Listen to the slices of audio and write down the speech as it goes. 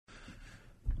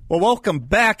Well, welcome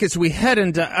back as we head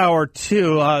into hour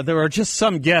two. There are just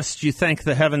some guests you thank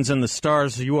the heavens and the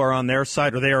stars you are on their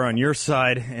side or they are on your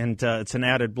side, and it's an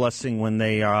added blessing when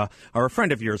they are a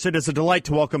friend of yours. It is a delight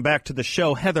to welcome back to the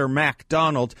show Heather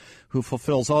MacDonald, who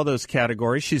fulfills all those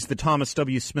categories. She's the Thomas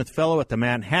W. Smith Fellow at the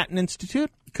Manhattan Institute,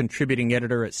 contributing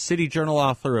editor at City Journal,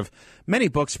 author of many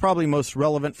books, probably most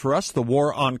relevant for us, The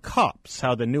War on Cops,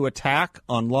 How the New Attack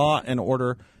on Law and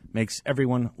Order Makes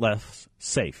Everyone Less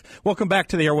Safe. Welcome back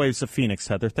to the airwaves of Phoenix,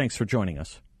 Heather. Thanks for joining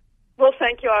us. Well,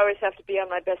 thank you. I always have to be on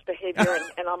my best behavior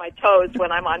and on my toes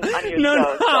when I'm on your no, show.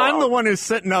 No, so. I'm the one who's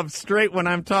sitting up straight when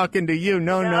I'm talking to you.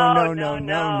 No.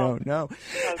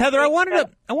 Heather, I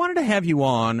wanted to have you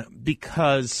on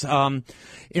because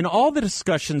in all the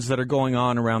discussions that are going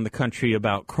on around the country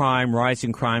about crime,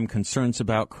 rising crime, concerns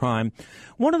about crime,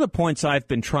 one of the points I've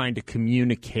been trying to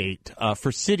communicate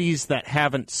for cities that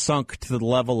haven't sunk to the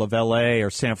level of L.A. or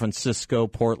San Francisco,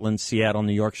 Portland, Seattle,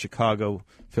 New York, Chicago,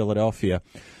 Philadelphia.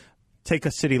 Take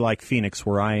a city like Phoenix,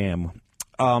 where I am.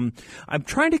 I'm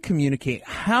trying to communicate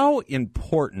how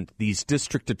important these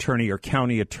district attorney or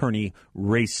county attorney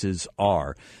races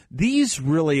are. These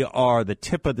really are the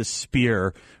tip of the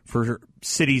spear for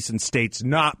cities and states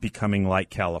not becoming like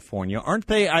California, aren't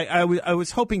they? I was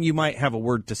hoping you might have a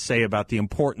word to say about the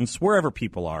importance, wherever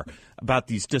people are, about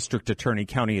these district attorney,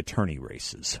 county attorney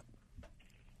races.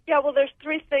 Yeah, well, there's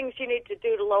three things you need to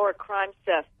do to lower crime,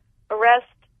 Seth. Arrest,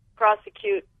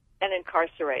 prosecute, and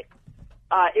incarcerate.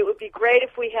 It would be great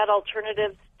if we had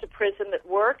alternatives to prison that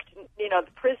worked. You know,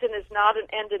 the prison is not an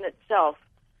end in itself.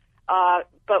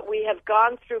 But we have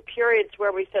gone through periods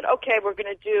where we said, okay, we're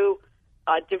going to do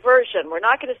diversion. We're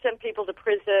not going to send people to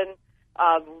prison.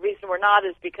 The reason we're not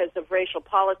is because of racial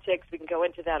politics. We can go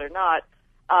into that or not.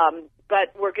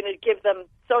 But we're going to give them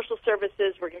social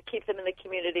services. We're going to keep them in the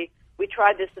community. We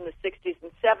tried this in the 60s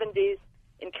and 70s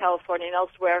in California and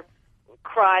elsewhere.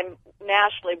 Crime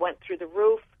nationally went through the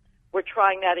roof. We're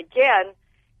trying that again,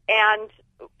 and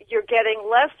you're getting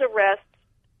less arrests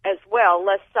as well,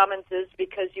 less summonses,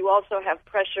 because you also have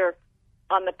pressure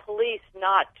on the police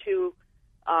not to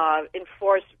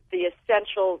enforce the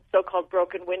essential so-called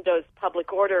broken windows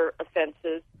public order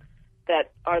offenses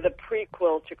that are the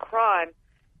prequel to crime.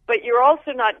 But you're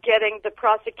also not getting the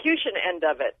prosecution end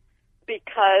of it,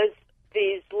 because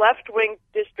these left-wing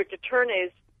district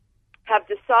attorneys have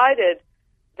decided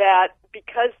that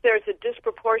because there's a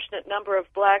disproportionate number of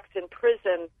blacks in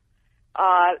prison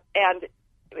and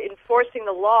enforcing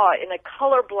the law in a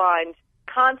colorblind,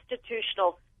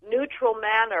 constitutional, neutral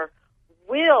manner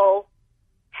will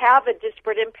have a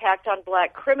disparate impact on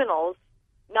black criminals,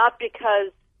 not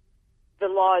because the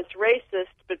law is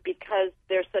racist, but because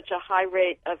there's such a high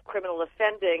rate of criminal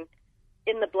offending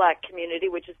in the black community,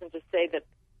 which isn't to say that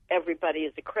everybody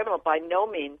is a criminal. By no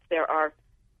means. There are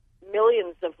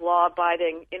millions of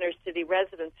law-abiding inner-city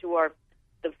residents who are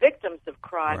the victims of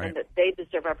crime, right, and that they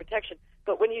deserve our protection.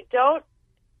 But when you don't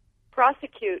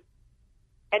prosecute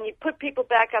and you put people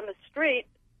back on the street,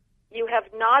 you have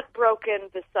not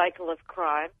broken the cycle of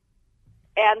crime,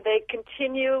 and they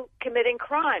continue committing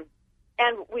crime.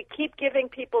 And we keep giving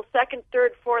people second,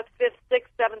 third, fourth, fifth,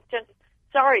 sixth, seventh chances.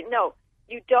 Sorry, no,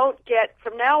 you don't get,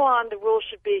 from now on, the rule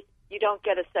should be you don't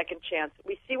get a second chance.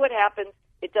 We see what happens.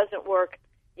 It doesn't work.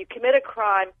 You commit a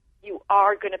crime, you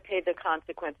are going to pay the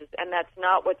consequences, and that's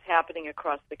not what's happening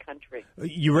across the country.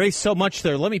 You raised so much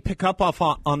there. Let me pick up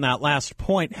on that last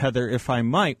point, Heather, if I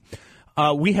might.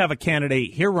 We have a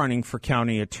candidate here running for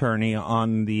county attorney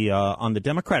on the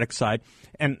Democratic side,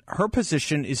 and her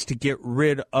position is to get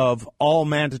rid of all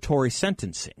mandatory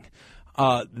sentencing.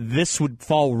 This would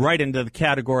fall right into the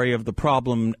category of the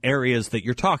problem areas that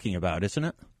you're talking about, isn't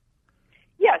it?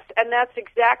 Yes, and that's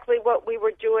exactly what we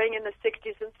were doing in the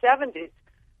 60s and 70s.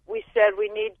 We said we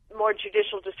need more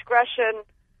judicial discretion.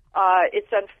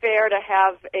 It's unfair to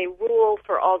have a rule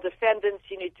for all defendants.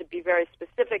 You need to be very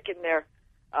specific in their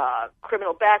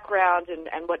criminal background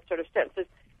and what sort of sentences.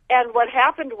 And what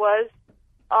happened was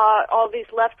all these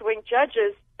left-wing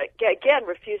judges, again,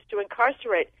 refused to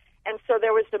incarcerate. And so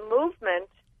there was a movement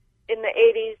in the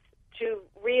 80s to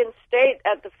reinstate,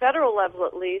 at the federal level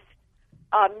at least,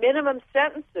 minimum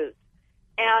sentences.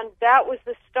 And that was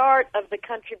the start of the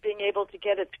country being able to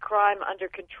get its crime under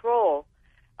control.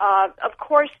 Of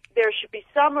course, there should be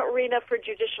some arena for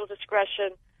judicial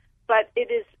discretion, but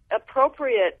it is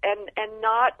appropriate and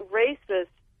not racist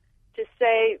to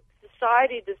say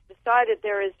society has decided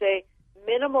there is a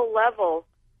minimal level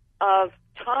of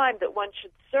time that one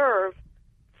should serve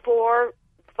for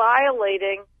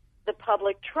violating the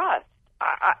public trust.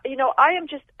 I am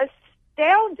just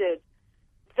astounded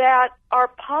that our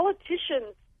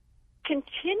politicians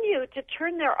continue to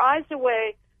turn their eyes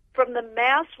away from the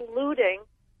mass looting,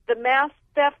 the mass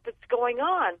theft that's going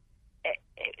on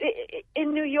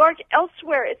in New York,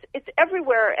 elsewhere. It's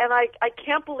everywhere, and I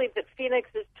can't believe that Phoenix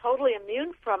is totally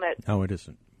immune from it. No, it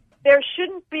isn't. There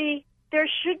should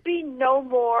be no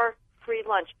more free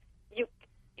lunch.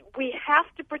 We have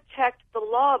to protect the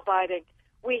law-abiding.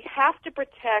 We have to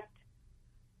protect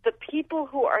the people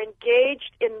who are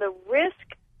engaged in the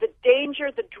risk, the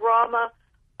danger, the drama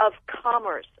of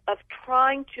commerce, of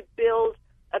trying to build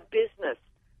a business.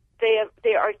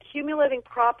 They are accumulating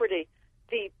property.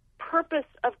 The purpose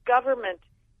of government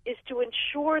is to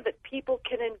ensure that people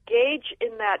can engage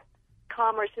in that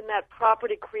commerce, in that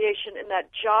property creation, in that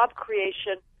job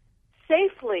creation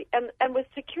safely and with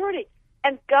security.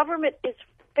 And government is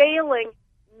failing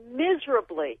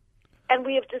miserably. And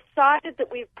we have decided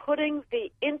that we're putting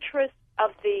the interests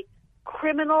of the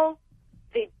criminal,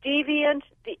 the deviant,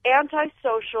 the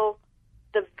antisocial,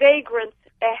 the vagrants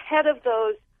ahead of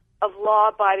those of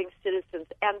law-abiding citizens.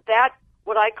 And that,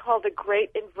 what I call the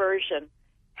great inversion,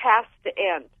 has to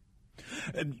end.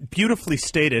 Beautifully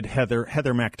stated, Heather.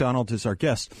 Heather MacDonald is our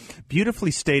guest.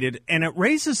 Beautifully stated. And it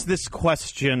raises this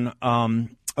question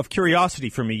of curiosity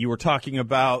for me. You were talking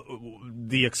about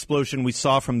the explosion we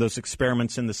saw from those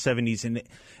experiments in the 70s and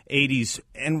 80s,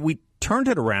 and we turned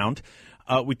it around.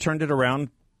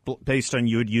 Based on,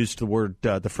 you had used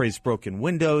the phrase broken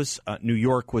windows. New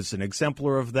York was an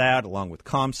exemplar of that, along with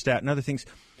Comstat and other things.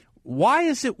 Why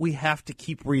is it we have to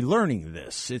keep relearning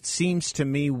this? It seems to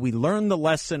me we learn the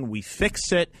lesson, we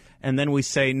fix it, and then we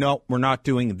say, no, we're not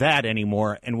doing that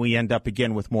anymore, and we end up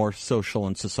again with more social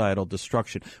and societal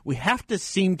destruction. We have to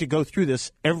seem to go through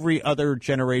this every other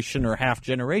generation or half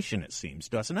generation, it seems,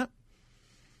 doesn't it?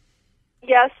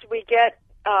 Yes, we get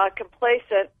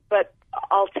complacent, but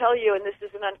I'll tell you, and this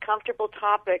is an uncomfortable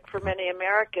topic for many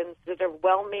Americans that are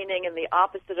well-meaning and the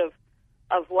opposite of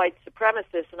white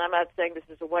supremacists, and I'm not saying this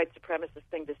is a white supremacist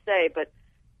thing to say, but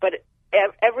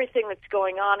everything that's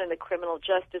going on in the criminal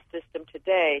justice system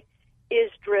today is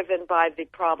driven by the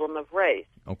problem of race.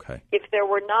 Okay. If there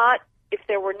were not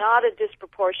a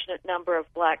disproportionate number of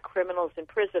black criminals in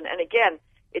prison, and again,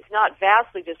 it's not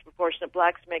vastly disproportionate.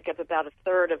 Blacks make up about a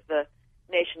third of the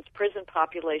nation's prison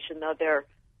population, though they're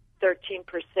 13%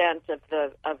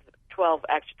 of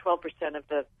 12%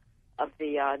 of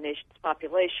the nation's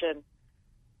population.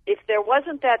 If there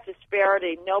wasn't that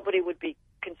disparity, nobody would be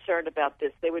concerned about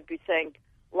this. They would be saying,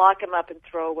 lock them up and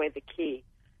throw away the key.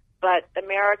 But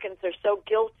Americans are so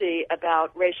guilty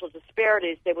about racial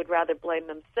disparities, they would rather blame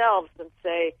themselves than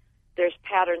say there's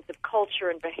patterns of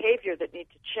culture and behavior that need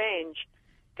to change,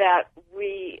 that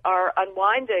we are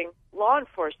unwinding law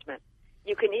enforcement.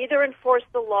 You can either enforce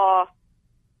the law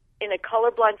in a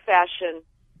colorblind fashion,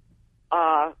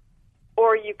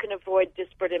 or you can avoid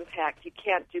disparate impact. You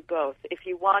can't do both. If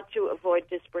you want to avoid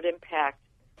disparate impact,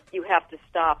 you have to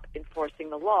stop enforcing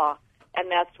the law, and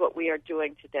that's what we are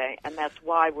doing today, and that's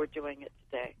why we're doing it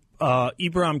today.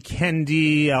 Ibram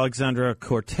Kendi, Alexandra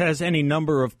Cortez, any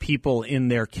number of people in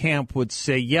their camp would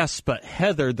say, yes, but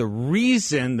Heather, the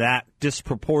reason that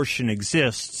disproportion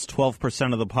exists,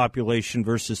 12% of the population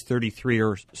versus 33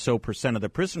 or so percent of the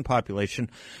prison population,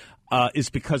 is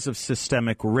because of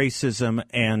systemic racism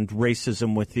and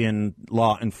racism within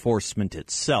law enforcement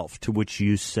itself, to which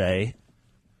you say?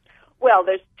 Well,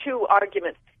 there's two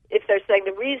arguments. If they're saying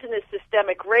the reason is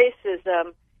systemic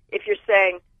racism, if you're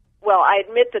saying, well, I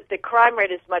admit that the crime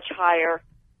rate is much higher,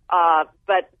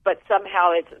 but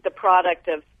somehow it's the product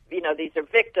of, these are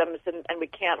victims and we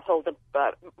can't hold them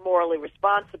morally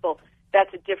responsible,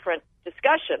 that's a different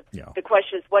discussion. Yeah. The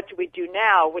question is, what do we do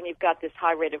now when you've got this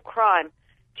high rate of crime?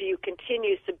 Do you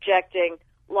continue subjecting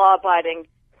law-abiding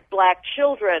black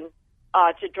children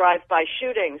to drive-by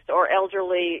shootings or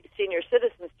elderly senior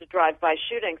citizens to drive-by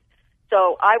shootings?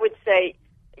 So I would say,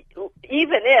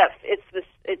 even if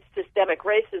it's systemic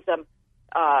racism,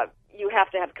 you have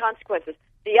to have consequences.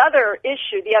 The other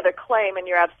issue, the other claim, and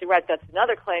you're absolutely right, that's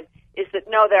another claim, is that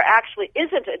no, there actually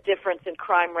isn't a difference in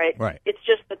crime rate. Right. It's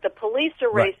just that the police are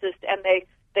racist and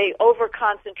they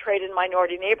over-concentrate in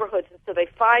minority neighborhoods, and so they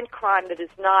find crime that is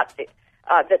not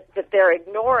that they're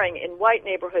ignoring in white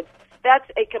neighborhoods. That's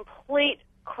a complete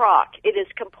crock. It is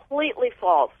completely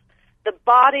false. The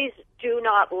bodies do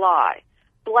not lie.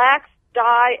 Blacks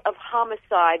die of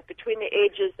homicide between the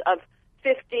ages of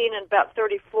 15 and about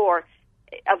 34,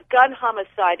 of gun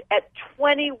homicide at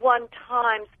 21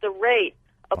 times the rate.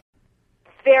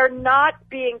 They're not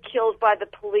being killed by the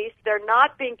police. They're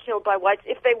not being killed by whites.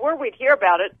 If they were, we'd hear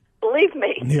about it. Believe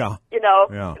me. Yeah.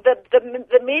 Yeah.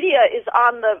 The media is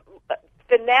on the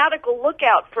fanatical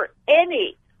lookout for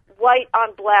any white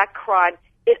on black crime.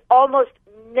 It almost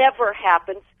never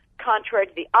happens. contrary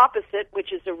to the opposite,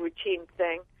 which is a routine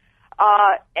thing.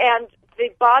 And the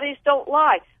bodies don't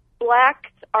lie. Blacks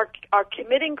are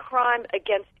committing crime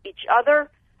against each other,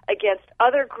 against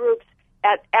other groups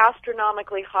at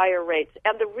astronomically higher rates.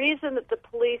 And the reason that the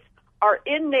police are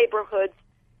in neighborhoods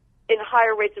in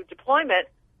higher rates of deployment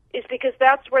is because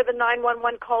that's where the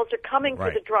 911 calls are coming for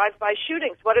the drive-by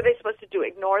shootings. What are they supposed to do,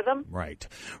 ignore them? Right.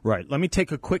 Let me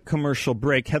take a quick commercial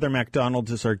break. Heather McDonald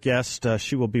is our guest.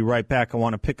 She will be right back. I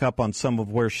want to pick up on some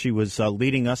of where she was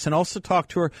leading us and also talk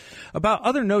to her about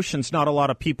other notions not a lot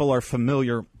of people are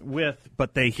familiar with,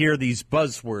 but they hear these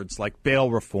buzzwords like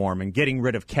bail reform and getting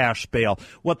rid of cash bail,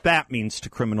 what that means to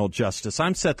criminal justice.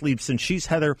 I'm Seth Leibson. She's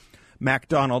Heather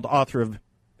McDonald, author of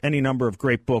any number of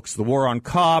great books. The War on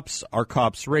Cops, Are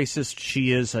Cops Racist?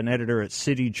 She is an editor at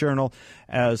City Journal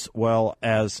as well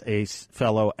as a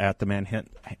fellow at the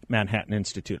Manhattan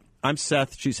Institute. I'm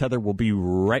Seth. She's Heather. We'll be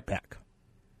right back.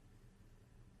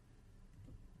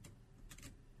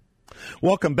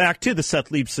 Welcome back to the Seth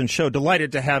Leibson Show.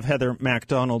 Delighted to have Heather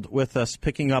McDonald with us.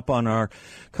 Picking up on our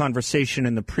conversation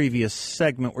in the previous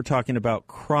segment, we're talking about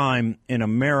crime in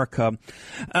America.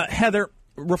 Heather,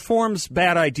 reform's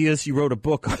bad ideas. You wrote a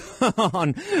book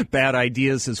on bad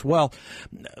ideas as well.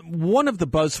 One of the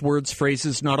buzzwords,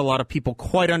 phrases not a lot of people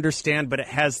quite understand, but it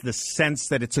has the sense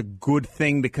that it's a good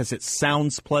thing because it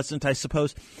sounds pleasant, I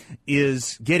suppose,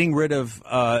 is getting rid of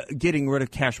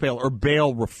cash bail or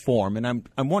bail reform. And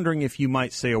I'm wondering if you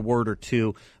might say a word or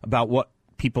two about what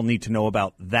people need to know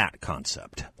about that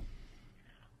concept.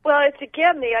 Well, it's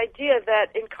again the idea that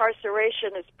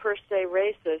incarceration is per se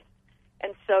racist.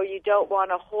 And so you don't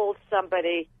want to hold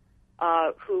somebody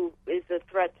who is a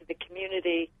threat to the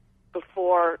community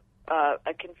before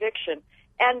a conviction.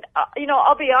 And,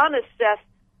 I'll be honest, Seth,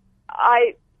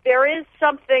 there is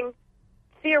something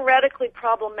theoretically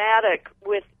problematic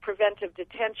with preventive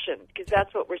detention, because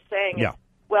that's what we're saying. Yeah.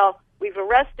 Well, we've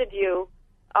arrested you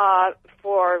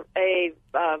for a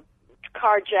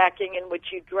carjacking in which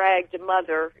you dragged a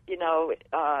mother,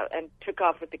 and took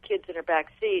off with the kids in her back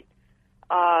seat.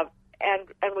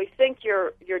 And we think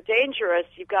you're dangerous.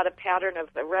 You've got a pattern of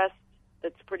arrests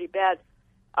that's pretty bad.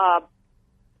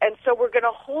 And so we're going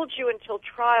to hold you until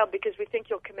trial because we think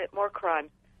you'll commit more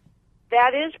crimes.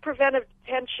 That is preventive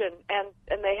detention, and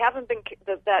they haven't been,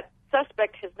 that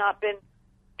suspect has not been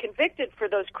convicted for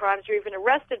those crimes or even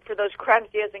arrested for those crimes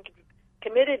he hasn't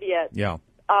committed yet. Yeah.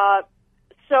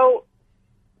 So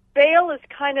bail is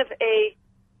kind of a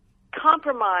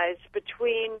compromise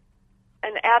between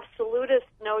an absolutist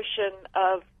notion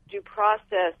of due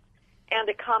process and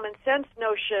a common sense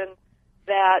notion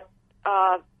that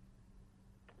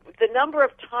the number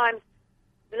of crimes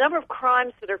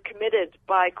that are committed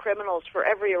by criminals for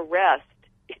every arrest,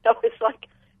 is like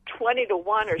 20 to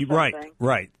 1 or something.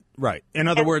 Right. In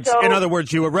other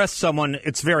words, you arrest someone,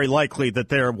 it's very likely that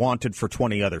they're wanted for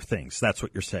 20 other things. That's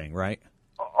what you're saying, right?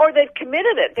 Or they've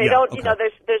committed it. They don't. Okay.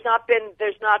 There's not been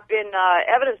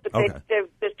evidence, but they're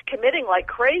just committing like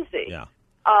crazy. Yeah.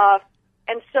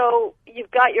 And so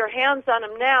you've got your hands on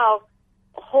him now.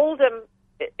 Hold him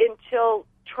until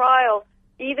trial,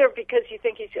 either because you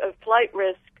think he's a flight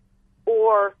risk,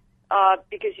 or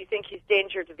because you think he's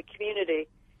danger to the community.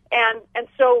 And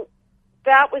so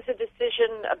that was a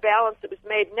decision, a balance that was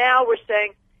made. Now we're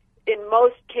saying, in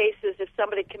most cases, if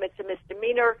somebody commits a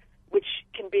misdemeanor, which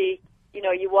can be,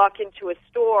 you walk into a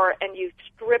store and you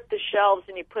strip the shelves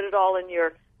and you put it all in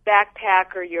your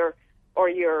backpack or your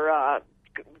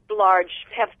large,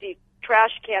 hefty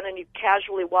trash can, and you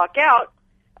casually walk out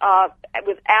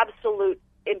with absolute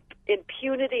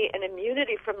impunity and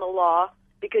immunity from the law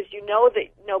because you know that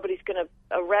nobody's going to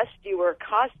arrest you or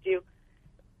accost you.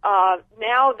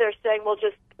 Now they're saying, well,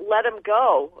 just let him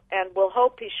go, and we'll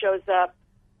hope he shows up,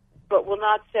 but we'll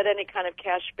not set any kind of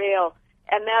cash bail.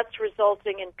 And that's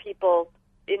resulting in people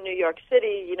in New York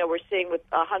City, we're seeing with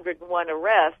 101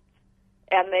 arrests,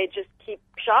 and they just keep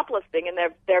shoplifting, and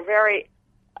they're very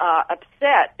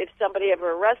upset if somebody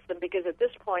ever arrests them, because at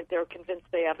this point they're convinced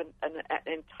they have an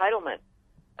entitlement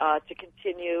to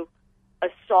continue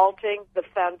assaulting the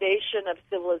foundation of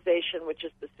civilization, which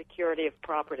is the security of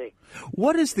property.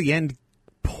 What is the end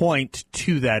point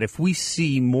to that? If we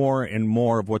see more and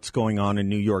more of what's going on in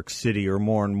New York City or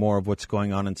more and more of what's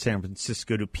going on in San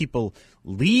Francisco, do people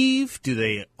leave? Do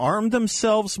they arm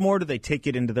themselves more? Do they take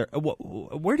it into their...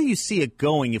 Where do you see it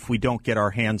going if we don't get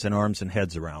our hands and arms and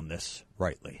heads around this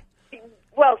rightly?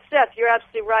 Well, Seth, you're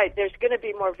absolutely right. There's going to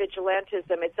be more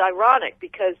vigilantism. It's ironic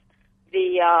because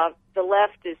the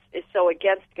left is so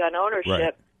against gun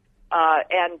ownership,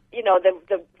 and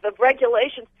the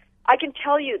regulations. I can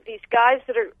tell you, these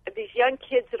young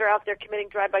kids that are out there committing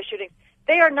drive-by shootings,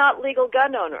 they are not legal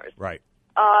gun owners. Right.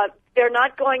 They're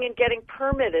not going and getting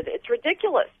permitted. It's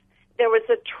ridiculous. There was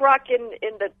a truck in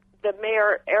the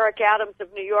mayor, Eric Adams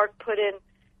of New York, put in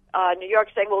New York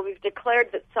saying, well, we've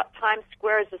declared that Times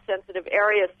Square is a sensitive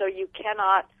area, so you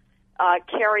cannot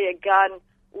carry a gun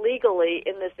legally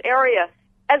in this area,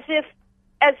 as if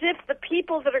the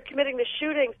people that are committing the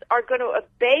shootings are going to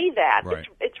obey that. Right.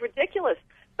 It's ridiculous.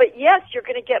 But yes, you're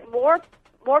going to get more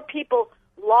people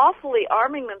lawfully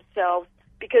arming themselves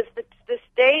because the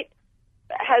state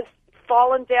has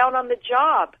fallen down on the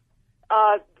job.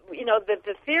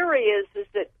 The theory is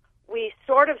that we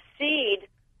sort of cede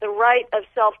the right of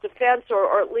self-defense,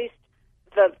 or at least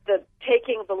the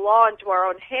taking the law into our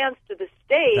own hands to the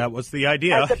state. That was the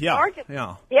idea. Yeah.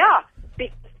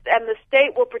 And the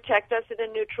state will protect us in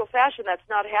a neutral fashion. That's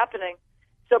not happening.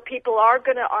 So people are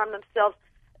going to arm themselves.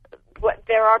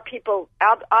 There are people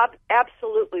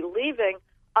absolutely leaving.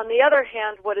 On the other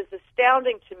hand, what is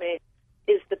astounding to me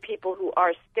is the people who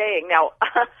are staying. Now,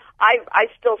 I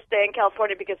still stay in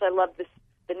California because I love the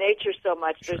nature so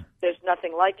much. Sure. There's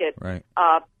nothing like it. Right.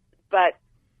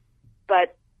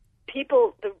 But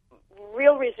people, the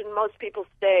real reason most people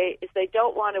stay is they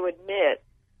don't want to admit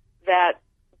that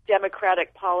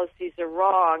democratic policies are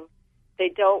wrong. They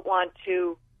don't want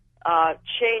to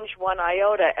change one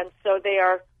iota, and so they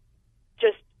are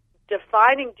just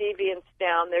defining deviance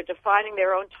down. They're defining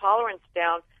their own tolerance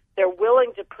down. They're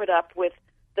willing to put up with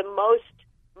the most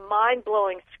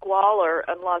mind-blowing squalor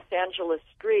on Los Angeles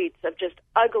streets of just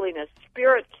ugliness,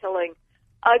 spirit-killing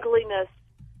ugliness,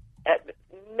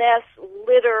 mess,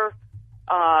 litter,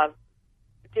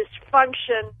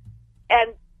 dysfunction,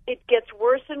 and it gets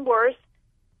worse and worse.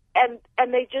 And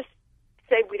they just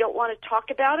say, we don't want to talk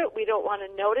about it, we don't want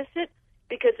to notice it,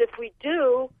 because if we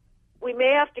do, we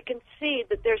may have to concede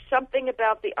that there's something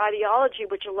about the ideology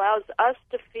which allows us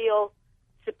to feel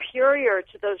superior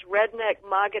to those redneck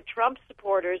MAGA Trump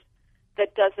supporters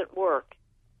that doesn't work.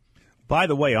 By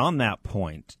the way, on that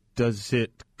point, does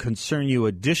it concern you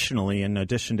additionally, in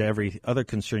addition to every other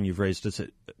concern you've raised, does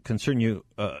it concern you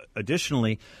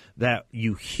additionally that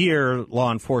you hear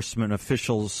law enforcement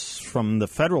officials from the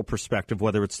federal perspective,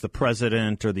 whether it's the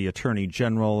president or the attorney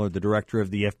general or the director of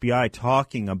the FBI,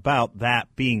 talking about that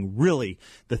being really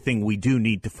the thing we do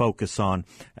need to focus on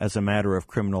as a matter of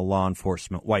criminal law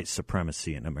enforcement, white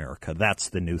supremacy in America? That's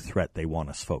the new threat they want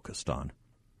us focused on.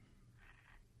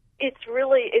 It's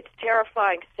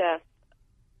terrifying, Seth,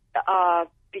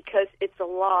 because it's a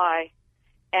lie.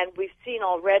 And we've seen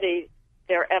already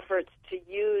their efforts to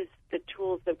use the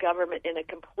tools of government in a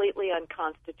completely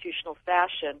unconstitutional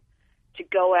fashion to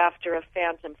go after a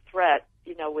phantom threat,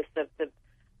 with the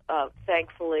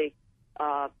thankfully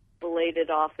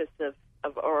belated office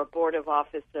or abortive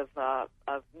office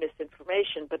of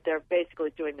misinformation. But they're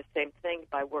basically doing the same thing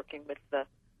by working with the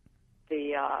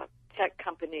tech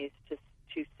companies to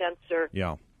censor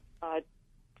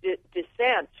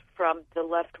dissent from the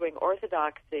left-wing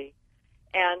orthodoxy.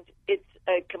 And it's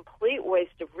a complete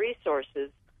waste of resources.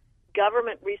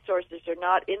 Government resources are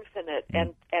not infinite,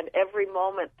 and every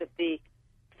moment that the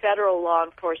federal law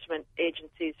enforcement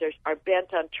agencies are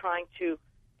bent on trying to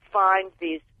find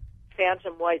these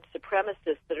phantom white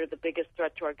supremacists that are the biggest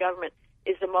threat to our government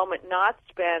is a moment not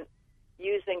spent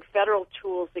using federal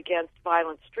tools against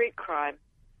violent street crime.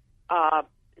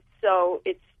 So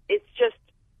it's just,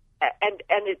 and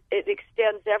it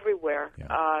extends everywhere.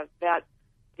 That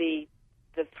the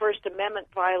First Amendment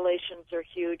violations are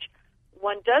huge.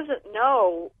 One doesn't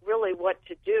know really what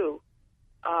to do.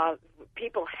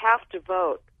 People have to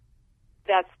vote.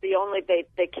 That's the only they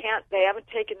haven't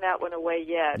taken that one away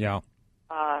yet.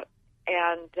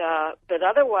 But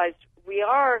otherwise we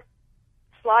are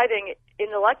sliding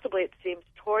ineluctably, it seems,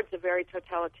 towards a very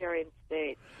totalitarian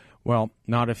state. Well,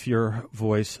 not if your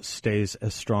voice stays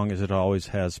as strong as it always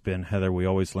has been, Heather. We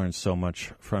always learn so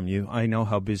much from you. I know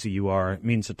how busy you are. It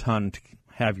means a ton to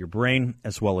have your brain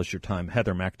as well as your time.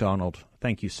 Heather MacDonald,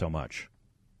 thank you so much.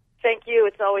 Thank you.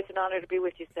 It's always an honor to be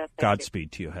with you, Seth.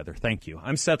 Godspeed to you, Heather. Thank you.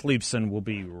 I'm Seth Leibsohn. We'll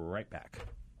be right back.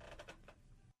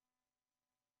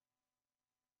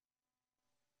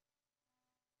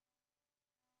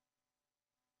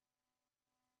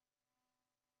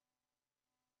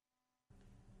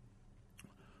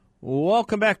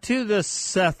 Welcome back to the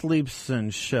Seth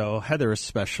Leibsohn Show. Heather is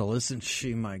special, isn't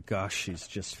she? My gosh, she's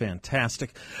just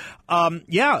fantastic.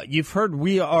 You've heard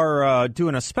we are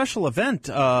doing a special event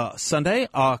Sunday,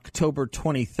 October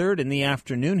 23rd in the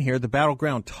afternoon here, the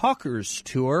Battleground Talkers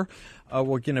Tour.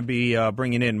 We're going to be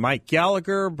bringing in Mike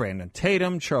Gallagher, Brandon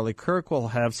Tatum, Charlie Kirk. We'll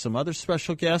have some other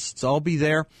special guests. I'll be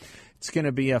there. It's going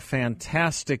to be a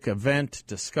fantastic event,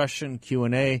 discussion,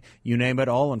 Q&A, you name it,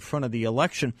 all in front of the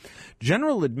election.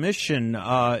 General admission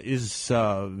is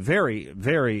very,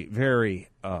 very, very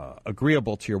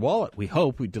agreeable to your wallet. We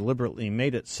hope. We deliberately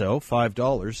made it so,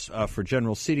 $5 for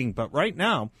general seating. But right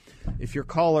now, if you're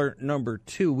caller number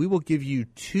 2, we will give you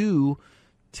 2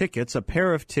 tickets, a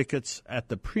pair of tickets at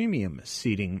the premium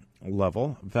seating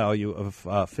level, value of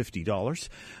 $50,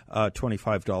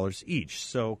 $25 each.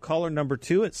 So caller number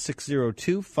 2 at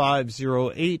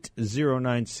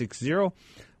 602-508-0960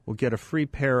 will get a free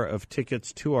pair of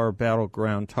tickets to our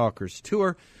Battleground Talkers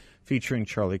Tour featuring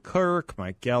Charlie Kirk,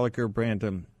 Mike Gallagher,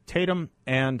 Brandon Tatum,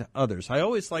 and others. I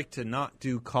always like to not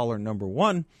do caller number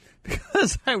 1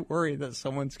 because I worry that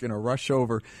someone's going to rush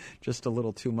over just a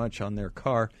little too much on their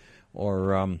car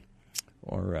or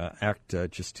act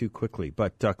just too quickly.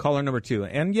 But caller number 2.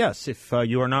 And yes, if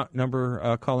you are not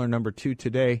caller number 2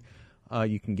 today,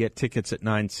 you can get tickets at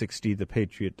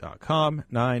 960thepatriot.com,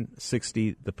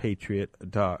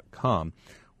 960thepatriot.com.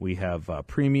 We have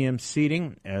premium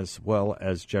seating as well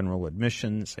as general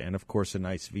admissions and, of course, a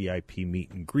nice VIP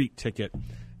meet and greet ticket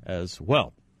as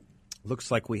well.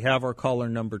 Looks like we have our caller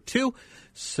number 2.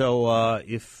 So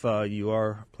if you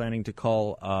are planning to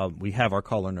call, we have our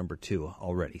caller number 2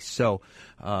 already. So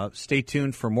stay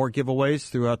tuned for more giveaways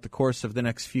throughout the course of the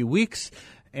next few weeks,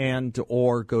 and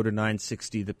or go to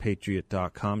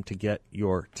 960thepatriot.com to get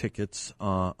your tickets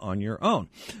on your own.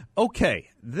 Okay,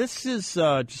 this is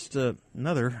just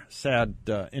another sad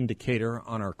indicator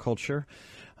on our culture.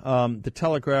 The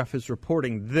Telegraph is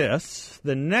reporting this.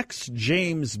 The next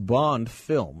James Bond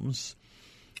films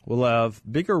will have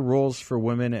bigger roles for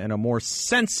women and a more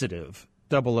sensitive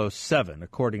 007,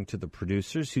 according to the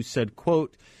producers, who said,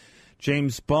 quote,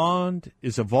 James Bond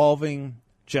is evolving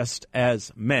just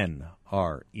as men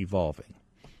are evolving.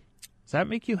 Does that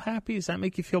make you happy? Does that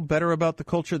make you feel better about the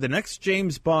culture? The next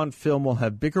James Bond film will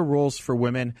have bigger roles for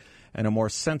women and a more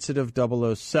sensitive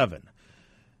 007.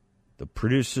 The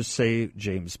producers say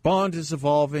James Bond is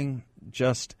evolving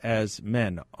just as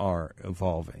men are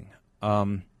evolving.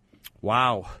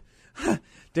 Wow.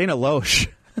 Dana Loesch.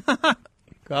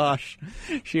 Gosh,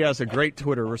 she has a great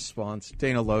Twitter response.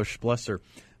 Dana Loesch, bless her.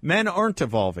 Men aren't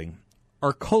evolving.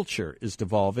 Our culture is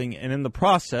devolving, and in the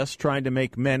process, trying to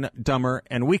make men dumber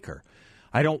and weaker.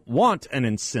 I don't want an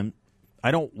insipid,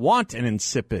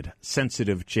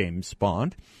 sensitive James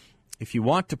Bond. If you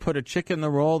want to put a chick in the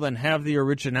role, then have the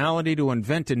originality to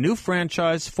invent a new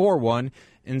franchise for one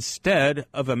instead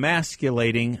of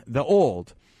emasculating the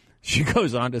old. She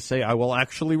goes on to say, I will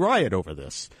actually riot over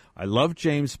this. I love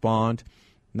James Bond,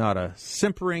 not a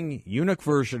simpering eunuch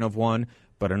version of one,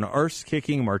 but an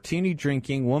arse-kicking,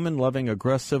 martini-drinking, woman-loving,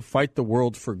 aggressive,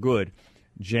 fight-the-world for good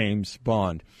James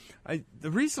Bond. The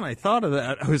reason I thought of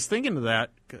that, I was thinking of that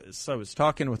because I was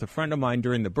talking with a friend of mine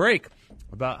during the break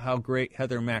about how great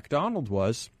Heather MacDonald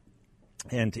was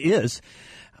and is.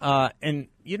 And,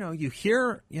 you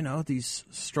hear, these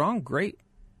strong, great,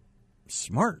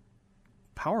 smart,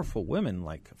 powerful women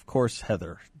like, of course,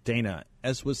 Heather, Dana,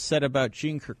 as was said about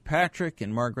Jeane Kirkpatrick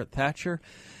and Margaret Thatcher.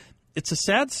 It's a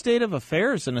sad state of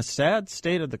affairs and a sad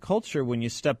state of the culture when you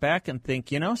step back and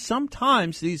think,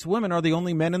 sometimes these women are the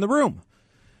only men in the room.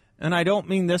 And I don't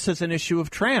mean this as an issue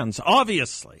of trans,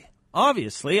 obviously.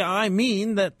 Obviously, I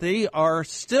mean that they are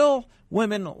still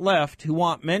women left who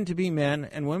want men to be men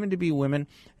and women to be women.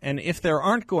 And if there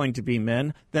aren't going to be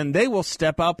men, then they will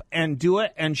step up and do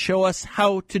it and show us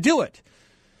how to do it.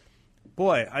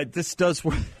 Boy, this does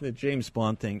work, the James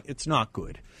Bond thing. It's not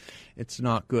good. It's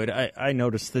not good. I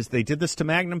noticed this. They did this to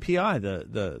Magnum P.I.,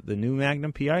 the new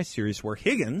Magnum P.I. series, where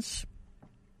Higgins,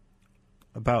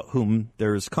 about whom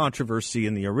there is controversy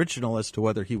in the original as to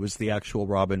whether he was the actual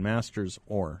Robin Masters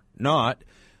or not.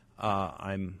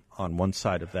 I'm on one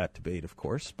side of that debate, of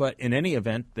course. But in any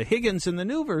event, the Higgins in the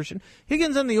new version,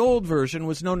 Higgins in the old version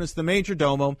was known as the Major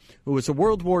Domo, who was a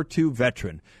World War II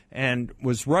veteran and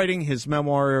was writing his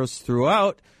memoirs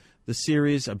throughout the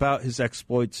series about his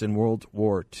exploits in World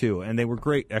War II. And they were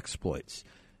great exploits.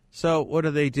 So what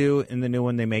do? In the new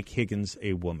one? They make Higgins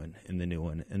a woman in the new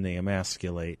one, and they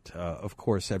emasculate, of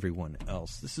course, everyone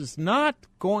else. This is not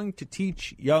going to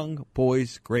teach young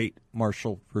boys great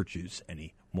martial virtues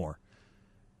anymore.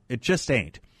 It just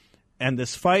ain't. And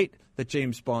this fight that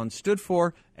James Bond stood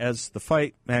for, as the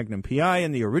fight Magnum P.I.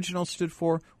 and the original stood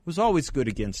for, was always good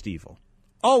against evil.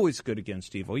 Always good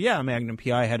against evil. Yeah, Magnum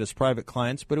P.I. had his private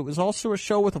clients, but it was also a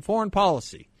show with a foreign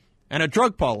policy, and a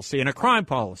drug policy, and a crime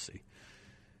policy.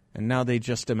 And now they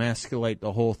just emasculate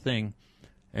the whole thing,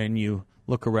 and you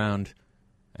look around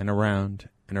and around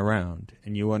and around,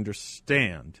 and you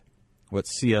understand what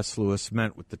C.S. Lewis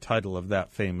meant with the title of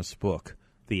that famous book,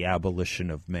 the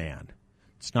abolition of man.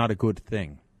 It's not a good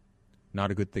thing.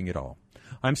 Not a good thing at all.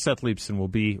 I'm Seth Leibson. We'll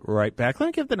be right back. Let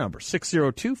me give the number,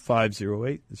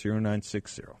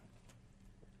 602-508-0960.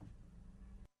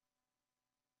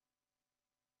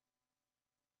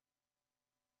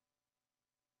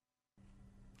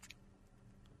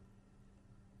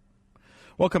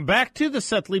 Welcome back to the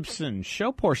Seth Leibson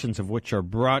Show, portions of which are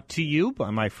brought to you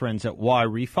by my friends at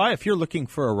YRefi. If you're looking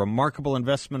for a remarkable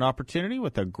investment opportunity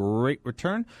with a great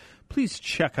return, please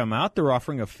check them out. They're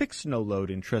offering a fixed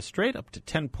no-load interest rate up to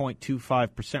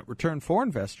 10.25% return for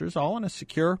investors, all in a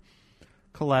secure,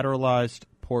 collateralized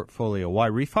portfolio.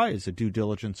 YRefi is a due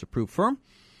diligence-approved firm.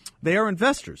 They are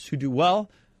investors who do well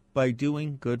by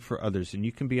doing good for others, and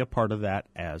you can be a part of that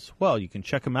as well. You can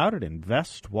check them out at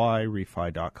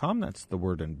investYrefi.com. That's the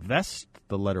word invest,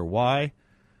 the letter Y,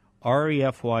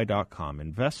 REFY.com,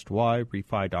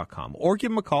 investYrefi.com. Or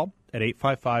give them a call at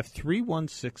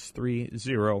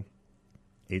 855-316-3087,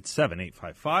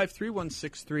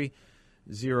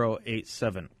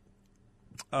 855-316-3087.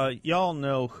 Y'all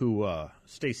know who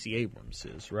Stacey Abrams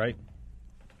is, right?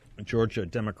 A Georgia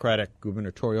Democratic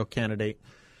gubernatorial candidate.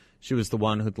 She was the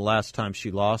one who, the last time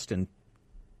she lost, and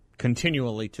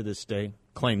continually to this day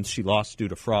claims she lost due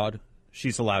to fraud.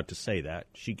 She's allowed to say that.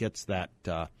 She gets that.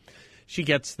 She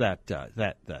gets that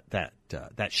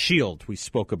shield we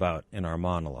spoke about in our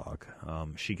monologue.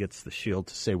 She gets the shield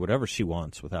to say whatever she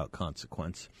wants without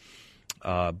consequence.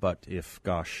 But if,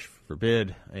 gosh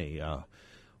forbid, a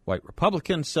white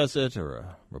Republican says it or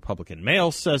a Republican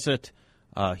male says it,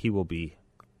 he will be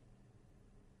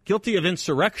guilty of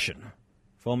insurrection,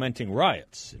 fomenting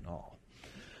riots and all.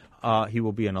 He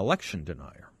will be an election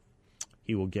denier.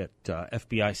 He will get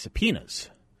FBI subpoenas.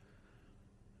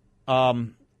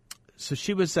 So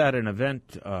she was at an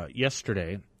event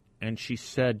yesterday, and she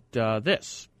said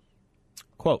this,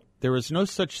 quote, "There is no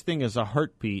such thing as a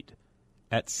heartbeat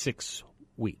at 6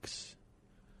 weeks.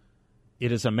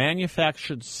 It is a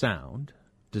manufactured sound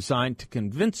designed to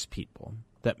convince people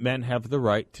that men have the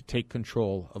right to take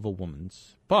control of a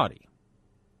woman's body."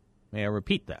 May I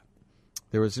repeat that?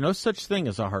 There is no such thing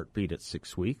as a heartbeat at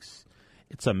 6 weeks.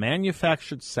 It's a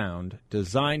manufactured sound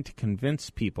designed to convince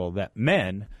people that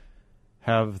men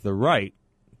have the right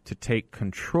to take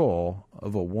control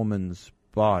of a woman's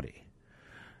body.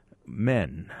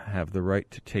 Men have the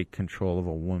right to take control of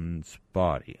a woman's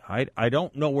body. I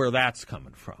don't know where that's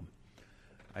coming from.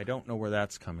 I don't know where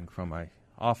that's coming from. I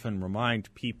often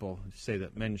remind people who say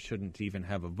that men shouldn't even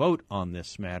have a vote on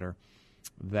this matter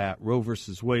that Roe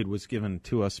versus Wade was given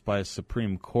to us by a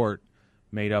Supreme Court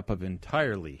made up of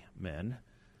entirely men,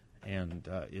 and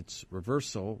its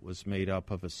reversal was made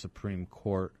up of a Supreme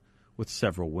Court with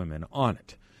several women on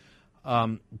it.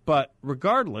 But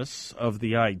regardless of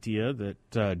the idea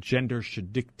that gender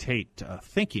should dictate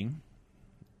thinking,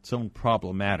 its own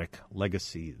problematic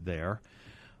legacy there,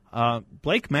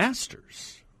 Blake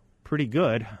Masters, pretty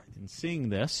good in seeing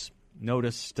this,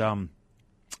 noticed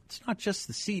it's not just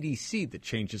the CDC that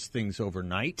changes things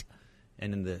overnight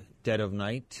and in the dead of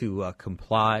night to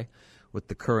comply with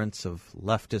the currents of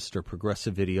leftist or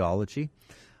progressive ideology.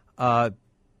 2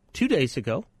 days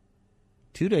ago,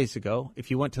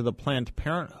 if you went to the Planned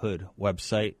Parenthood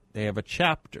website, they have a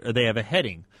chapter, or they have a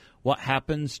heading, "What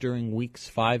happens during weeks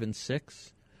 5 and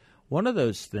 6?" One of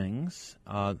those things,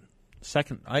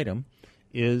 second item,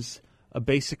 is a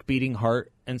basic beating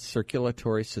heart and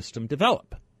circulatory system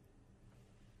develop.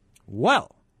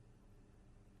 Well,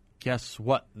 guess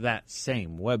what that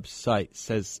same website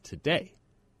says today?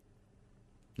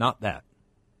 Not that.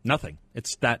 Nothing.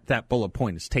 It's that bullet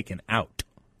point is taken out.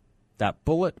 That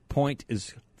bullet point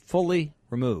is fully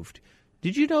removed.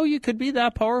 Did you know you could be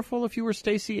that powerful if you were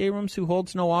Stacey Abrams, who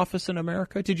holds no office in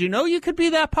America? Did you know you could be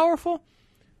that powerful?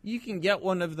 You can get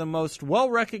one of the most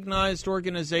well-recognized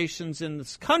organizations in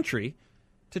this country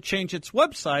to change its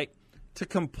website to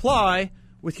comply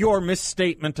with your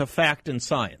misstatement of fact and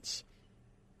science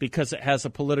because it has a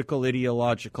political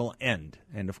ideological end.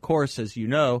 And, of course, as you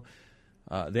know,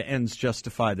 the ends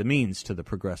justify the means to the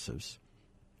progressives.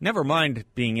 Never mind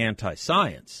being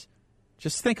anti-science.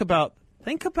 Just think about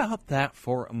that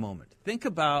for a moment. Think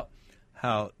about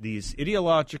how these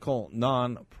ideological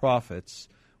non-profits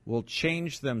will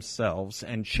change themselves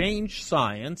and change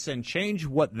science and change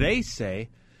what they say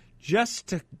just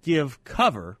to give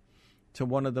cover to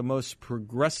one of the most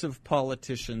progressive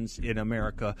politicians in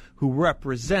America who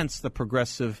represents the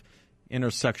progressive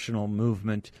intersectional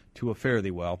movement to a fairly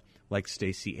well, like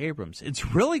Stacey Abrams.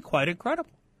 It's really quite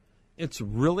incredible. It's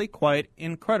really quite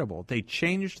incredible. They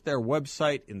changed their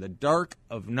website in the dark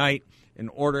of night in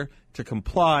order to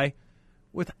comply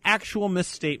with actual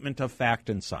misstatement of fact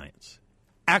and science.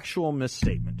 actual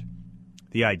misstatement.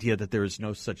 The idea that there is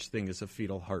no such thing as a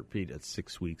fetal heartbeat at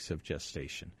 6 weeks of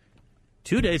gestation.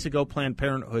 2 days ago, Planned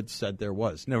Parenthood said there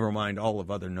was, never mind all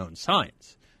of other known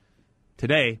science.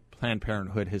 Today, Planned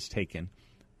Parenthood has taken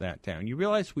that down. You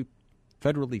realize we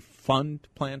federally fund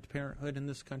Planned Parenthood in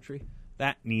this country?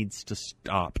 That needs to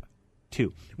stop,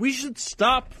 too. We should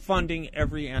stop funding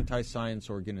every anti-science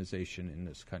organization in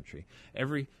this country.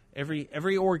 Every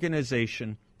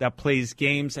organization that plays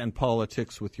games and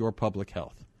politics with your public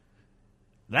health.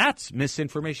 That's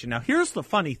misinformation. Now, here's the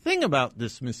funny thing about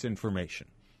this misinformation,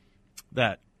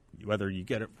 that whether you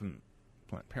get it from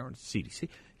Planned Parenthood, CDC,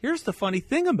 here's the funny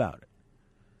thing about it.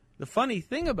 The funny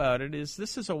thing about it is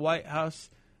this is a White House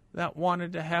that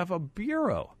wanted to have a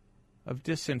bureau of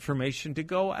disinformation to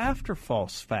go after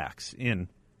false facts in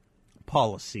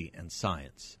policy and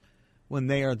science when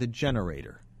they are the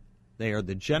generator. They are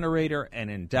the generator and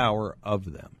endower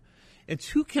of them. It's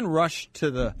who can rush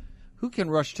to the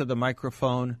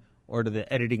microphone or to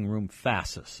the editing room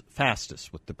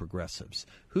fastest with the progressives.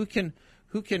 Who can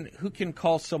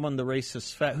call someone the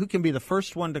racist? Who can be the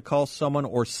first one to call someone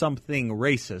or something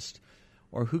racist,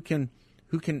 or who can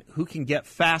get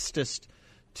fastest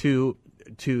to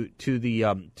the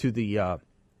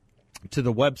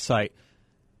website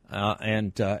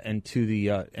and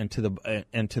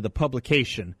to the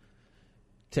publication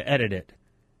to edit it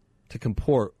to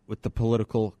comport with the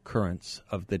political currents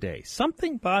of the day.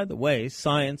 Something, by the way,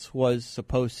 science was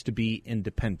supposed to be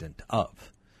independent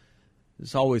of.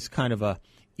 There's always kind of a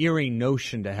eerie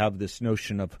notion to have this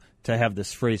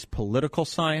phrase political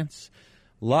science.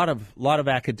 A lot of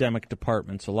academic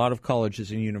departments, a lot of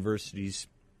colleges and universities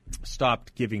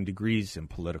stopped giving degrees in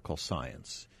political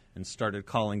science and started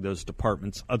calling those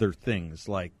departments other things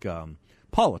like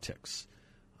politics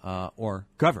or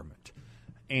government.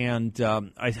 And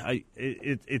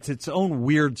it's its own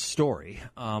weird story.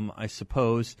 I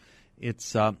suppose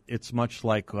it's much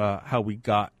like how we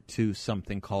got to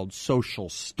something called social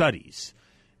studies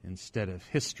instead of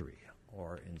history,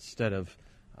 or instead of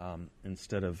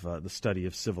the study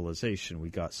of civilization, we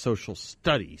got social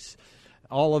studies.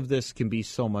 All of this can be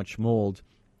so much mold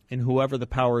in whoever the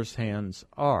power's hands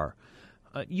are.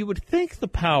 You would think the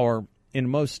power, in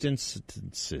most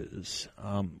instances,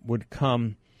 would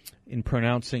come in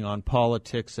pronouncing on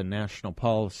politics and national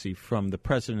policy from the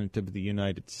President of the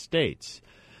United States.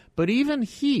 But even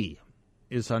he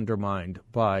is undermined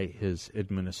by his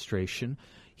administration.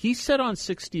 He said on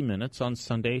 60 Minutes on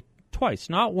Sunday twice,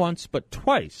 not once, but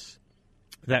twice,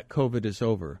 that COVID is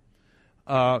over.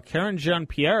 Karen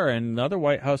Jean-Pierre and other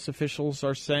White House officials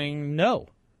are saying no,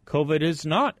 COVID is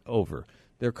not over.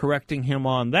 They're correcting him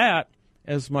on that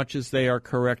as much as they are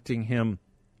correcting him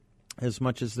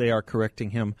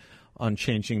on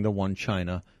changing the one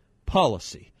China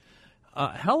policy.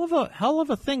 Hell of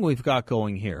a thing we've got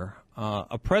going here.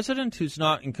 A president who's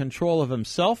not in control of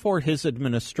himself or his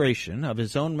administration, of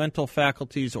his own mental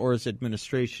faculties or his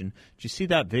administration. Did you see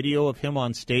that video of him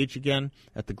on stage again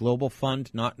at the Global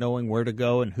Fund, not knowing where to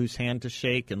go and whose hand to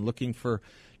shake and looking for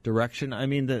direction? I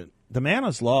mean, the man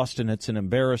is lost, and it's an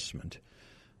embarrassment.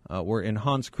 We're in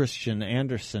Hans Christian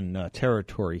Andersen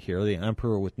territory here, the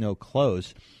emperor with no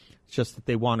clothes. It's just that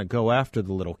they want to go after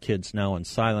the little kids now in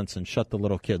silence and shut the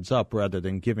little kids up rather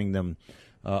than giving them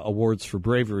awards for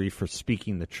bravery for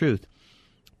speaking the truth.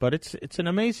 But it's an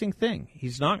amazing thing.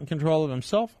 He's not in control of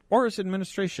himself or his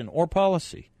administration or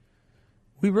policy.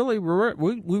 We really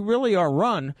are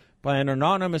run by an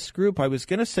anonymous group, I was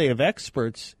going to say of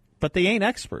experts, but they ain't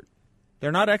expert.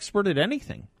 They're not expert at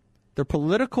anything. They're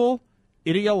political,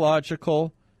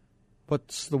 ideological,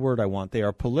 what's the word I want? They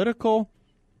are political,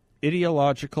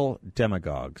 ideological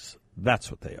demagogues.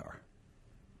 That's what they are.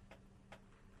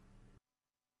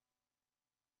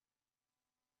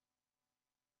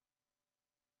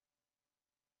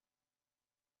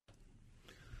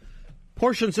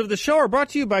 Portions of the show are brought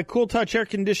to you by Cool Touch Air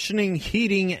Conditioning,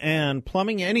 Heating, and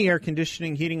Plumbing. Any air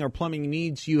conditioning, heating, or plumbing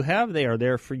needs you have, they are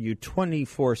there for you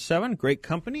 24/7. Great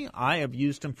company. I have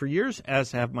used them for years,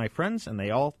 as have my friends, and they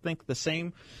all think the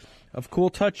same of Cool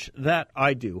Touch that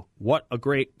I do. What a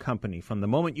great company. From the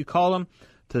moment you call them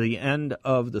to the end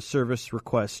of the service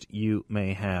request you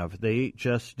may have. They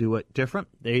just do it different.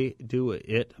 They do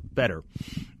it better.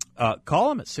 Call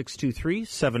them at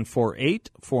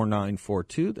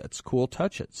 623-748-4942. That's Cool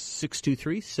Touch at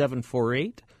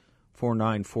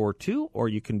 623-748-4942. Or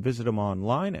you can visit them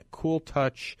online at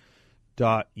cooltouch.us.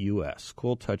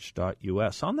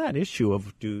 Cooltouch.us. On that issue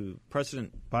of do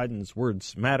President Biden's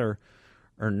words matter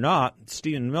or not,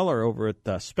 Stephen Miller over at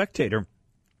The Spectator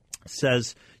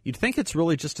says you'd think it's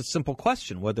really just a simple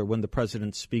question whether when the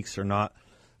president speaks or not,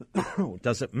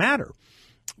 does it matter?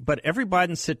 But every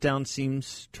Biden sit-down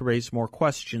seems to raise more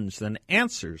questions than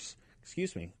answers.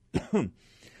 Excuse me.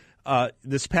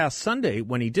 This past Sunday,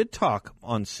 when he did talk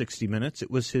on 60 Minutes, it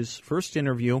was his first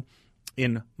interview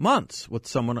in months with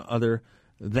someone other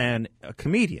than a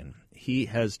comedian. He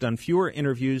has done fewer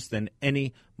interviews than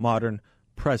any modern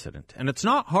president. And it's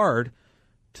not hard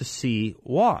to see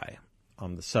why.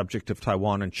 On the subject of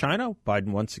Taiwan and China, Biden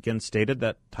once again stated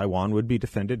that Taiwan would be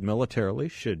defended militarily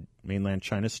should mainland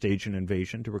China stage an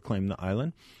invasion to reclaim the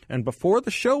island. And before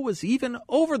the show was even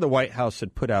over, the White House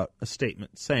had put out a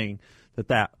statement saying that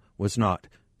that was not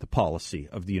the policy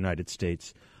of the United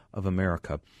States of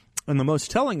America. And the most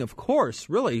telling, of course,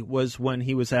 really was when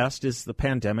he was asked, is the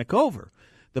pandemic over?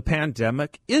 The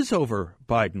pandemic is over,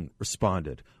 Biden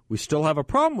responded. We still have a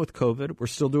problem with COVID. We're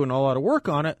still doing a lot of work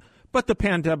on it, but the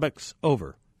pandemic's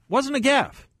over. Wasn't a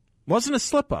gaffe. Wasn't a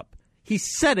slip-up. He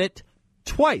said it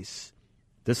twice.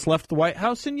 This left the White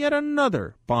House in yet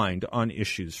another bind on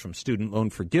issues from student loan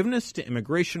forgiveness to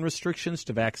immigration restrictions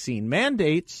to vaccine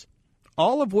mandates,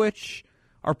 all of which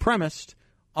are premised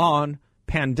on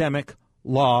pandemic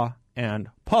law and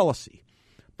policy.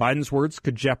 Biden's words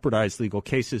could jeopardize legal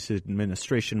cases his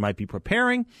administration might be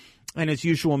preparing, and his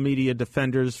usual media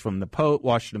defenders from the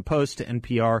Washington Post to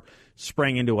NPR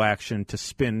sprang into action to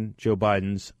spin Joe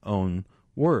Biden's own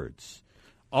words,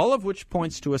 all of which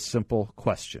points to a simple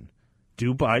question.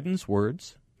 Do Biden's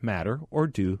words matter or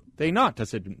do they not?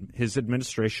 Does his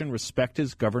administration respect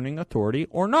his governing authority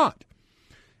or not?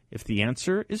 If the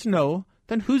answer is no,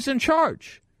 then who's in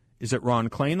charge? Is it Ron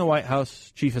Klain, the White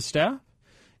House chief of staff?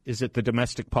 Is it the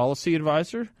domestic policy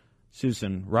advisor,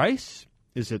 Susan Rice?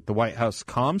 Is it the White House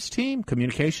comms team,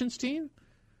 communications team?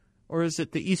 Or is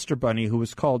it the Easter Bunny who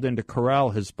was called in to corral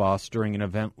his boss during an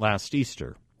event last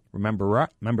Easter? Remember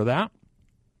that?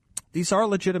 These are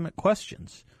legitimate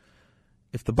questions.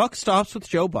 If the buck stops with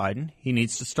Joe Biden, he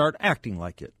needs to start acting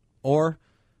like it. Or,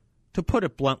 to put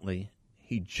it bluntly,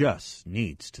 he just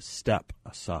needs to step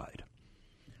aside.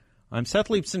 I'm Seth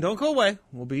Leibson. Don't go away.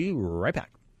 We'll be right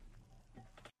back.